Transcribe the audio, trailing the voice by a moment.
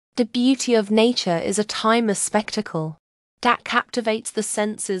The beauty of nature is a timeless spectacle that captivates the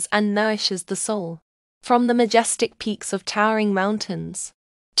senses and nourishes the soul. From the majestic peaks of towering mountains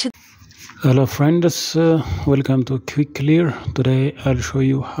to... Hello friends, welcome to Quick Clear. Today I'll show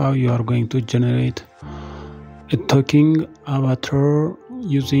you how you are going to generate a talking avatar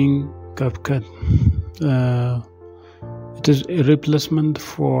using CapCut. It is a replacement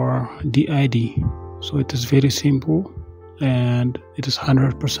for DID, so it is very simple and it is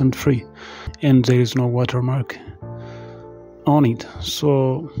 100% free, and there is no watermark on it.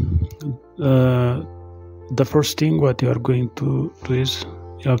 So the first thing what you are going to do is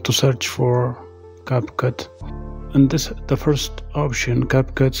you have to search for CapCut, and this the first option,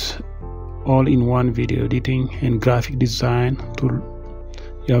 CapCut's all-in-one video editing and graphic design tool.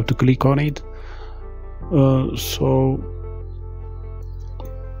 You have to click on it. So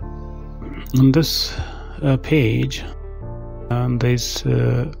on this page, and there's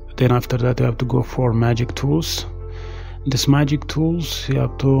then after that you have to go for magic tools. This magic tools, you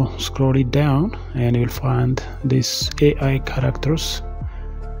have to scroll it down and you'll find this AI characters.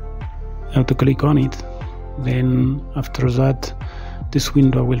 You have to click on it. Then after that this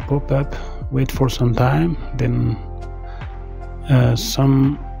window will pop up. Wait for some time, then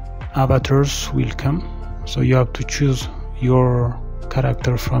some avatars will come, so you have to choose your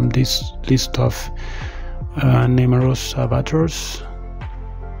character from this list of numerous avatars.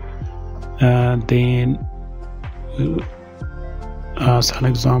 Then as an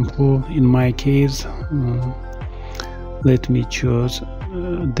example, in my case, let me choose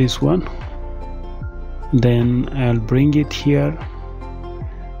this one. Then I'll bring it here.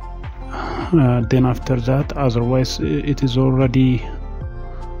 Then after that, otherwise it is already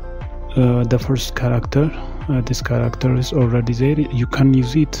the first character. This character is already there. You can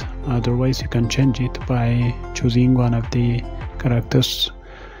use it, otherwise you can change it by choosing one of the characters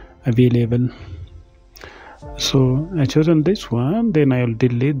available. So I chosen this one, then I'll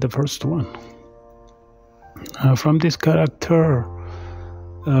delete the first one. From this character,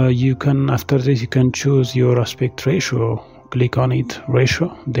 you can, after this you can choose your aspect ratio. Click on it,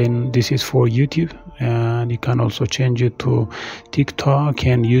 ratio. Then this is for YouTube, and you can also change it to TikTok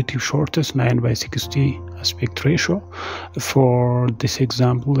and YouTube Shorts 9:60 aspect ratio. For this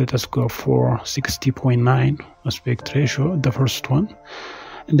example, let us go for 60.9 aspect ratio, the first one.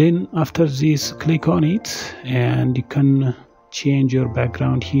 And then after this, click on it, and you can change your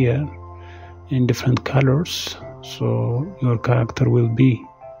background here in different colors, so your character will be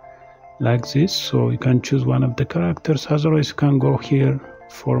like this. So you can choose one of the characters, otherwise you can go here,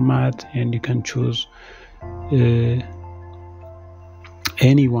 format, and you can choose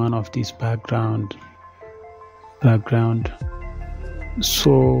any one of these background.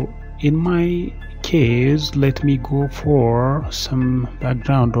 So in my case, let me go for some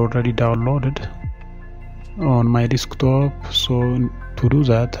background already downloaded on my desktop. So to do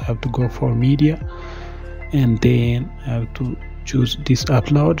that, I have to go for media, and then I have to choose this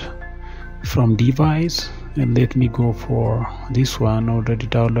upload from device, and let me go for this one, already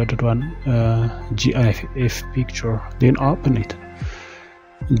downloaded one, GIF picture. Then open it.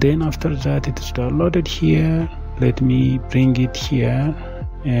 Then after that it is downloaded here. Let me bring it here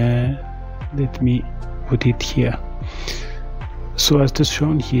and let me put it here. So as it is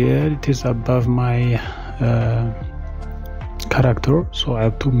shown here, it is above my character, so I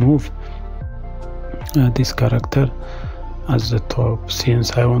have to move this character as the top,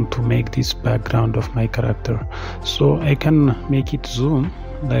 since I want to make this background of my character. So I can make it zoom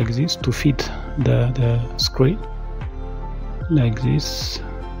like this to fit the screen like this.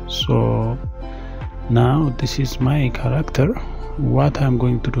 So now this is my character. What I'm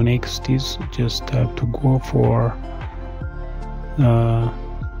going to do next is just have to go for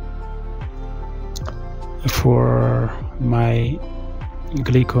my,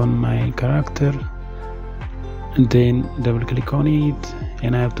 click on my character, and then double click on it,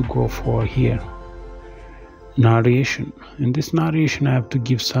 and I have to go for here, narration. In this narration I have to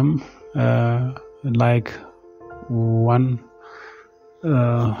give some like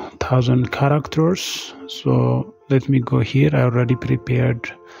 1000 characters. So let me go here. I already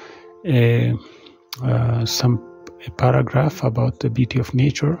prepared a paragraph about the beauty of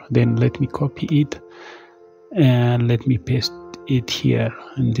nature. Then let me copy it and let me paste it here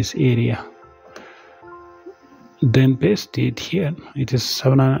in this area. Then paste it here. It is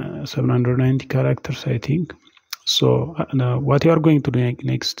 790 characters, I think. So what you are going to do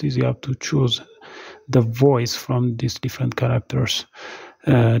next is you have to choose the voice from these different characters,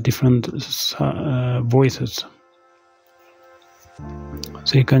 different voices.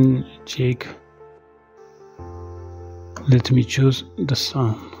 So you can check. Let me choose the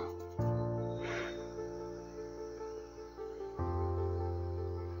sound.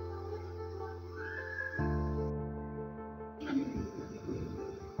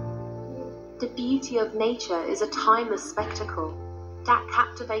 beauty of nature is a timeless spectacle that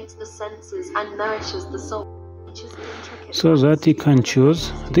captivates the senses and nourishes the soul. So that you can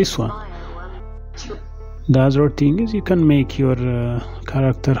choose this one. The other thing is you can make your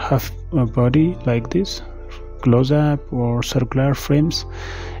character have a body like this, close-up or circular frames.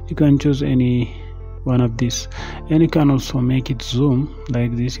 You can choose any one of these, and you can also make it zoom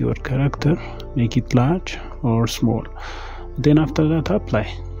like this, your character, make it large or small. Then after that, apply.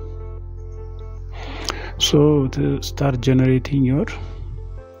 So to start generating your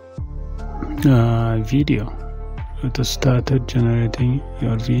video, it started generating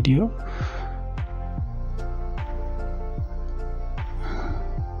your video.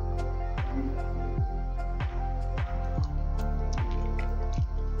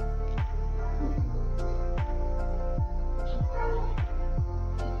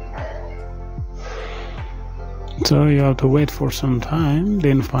 So you have to wait for some time,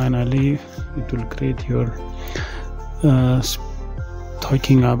 then finally it will create your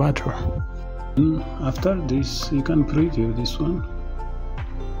talking avatar. And after this, you can preview this one.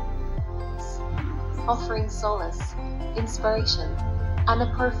 Offering solace, inspiration, and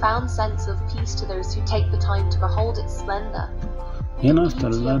a profound sense of peace to those who take the time to behold its splendor. And after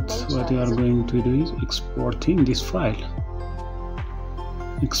that, what you are going to do is exporting this file.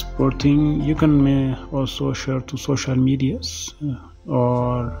 Exporting, you can also share to social medias,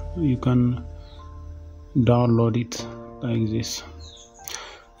 or you can download it like this.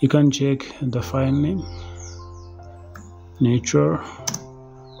 You can check the file name, nature,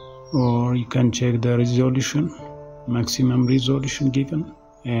 or you can check the resolution, maximum resolution given,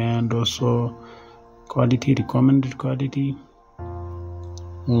 and also quality, recommended quality,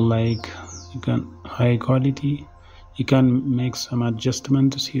 like you can high quality. You can make some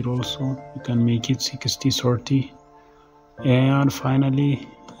adjustments here also. You can make it 60/30, and finally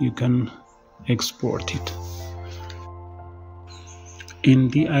you can export it. In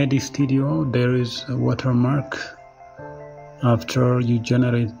the ID Studio, there is a watermark after you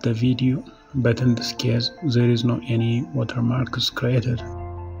generate the video, but in this case there is no any watermarks created.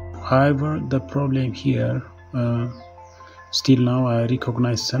 However, the problem here, still now I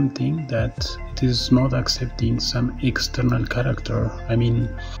recognize something, that it is not accepting some external character. I mean,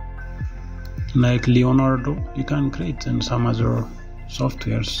 like Leonardo, you can create in some other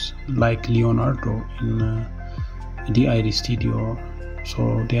softwares like Leonardo in the ID Studio.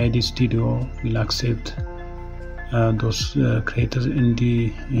 So the ID Studio will accept those creators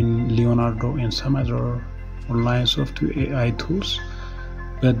in Leonardo and some other online software AI tools.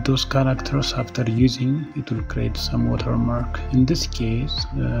 But those characters, after using, it will create some watermark. In this case,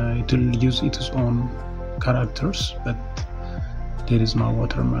 it will use its own characters, but there is no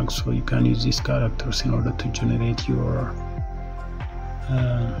watermark. So you can use these characters in order to generate your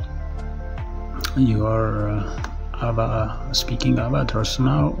speaking avatars.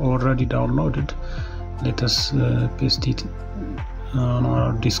 Now already downloaded. Let us paste it on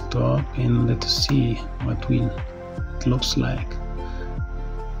our desktop and let us see what it looks like.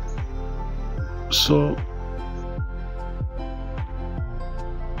 So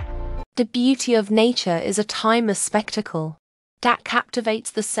the beauty of nature is a timeless spectacle that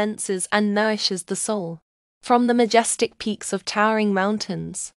captivates the senses and nourishes the soul. From the majestic peaks of towering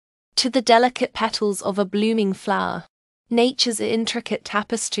mountains to the delicate petals of a blooming flower, nature's intricate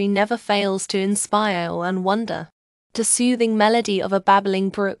tapestry never fails to inspire awe and wonder. The soothing melody of a babbling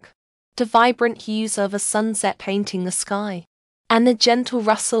brook, the vibrant hues of a sunset painting the sky, and the gentle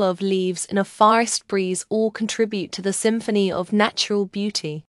rustle of leaves in a forest breeze all contribute to the symphony of natural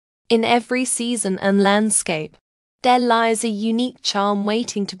beauty. In every season and landscape, there lies a unique charm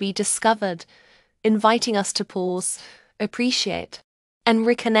waiting to be discovered, inviting us to pause, appreciate, and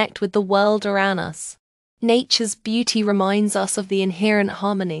reconnect with the world around us. Nature's beauty reminds us of the inherent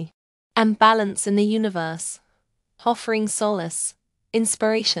harmony and balance in the universe, offering solace,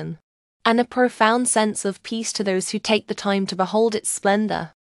 inspiration, and a profound sense of peace to those who take the time to behold its splendor.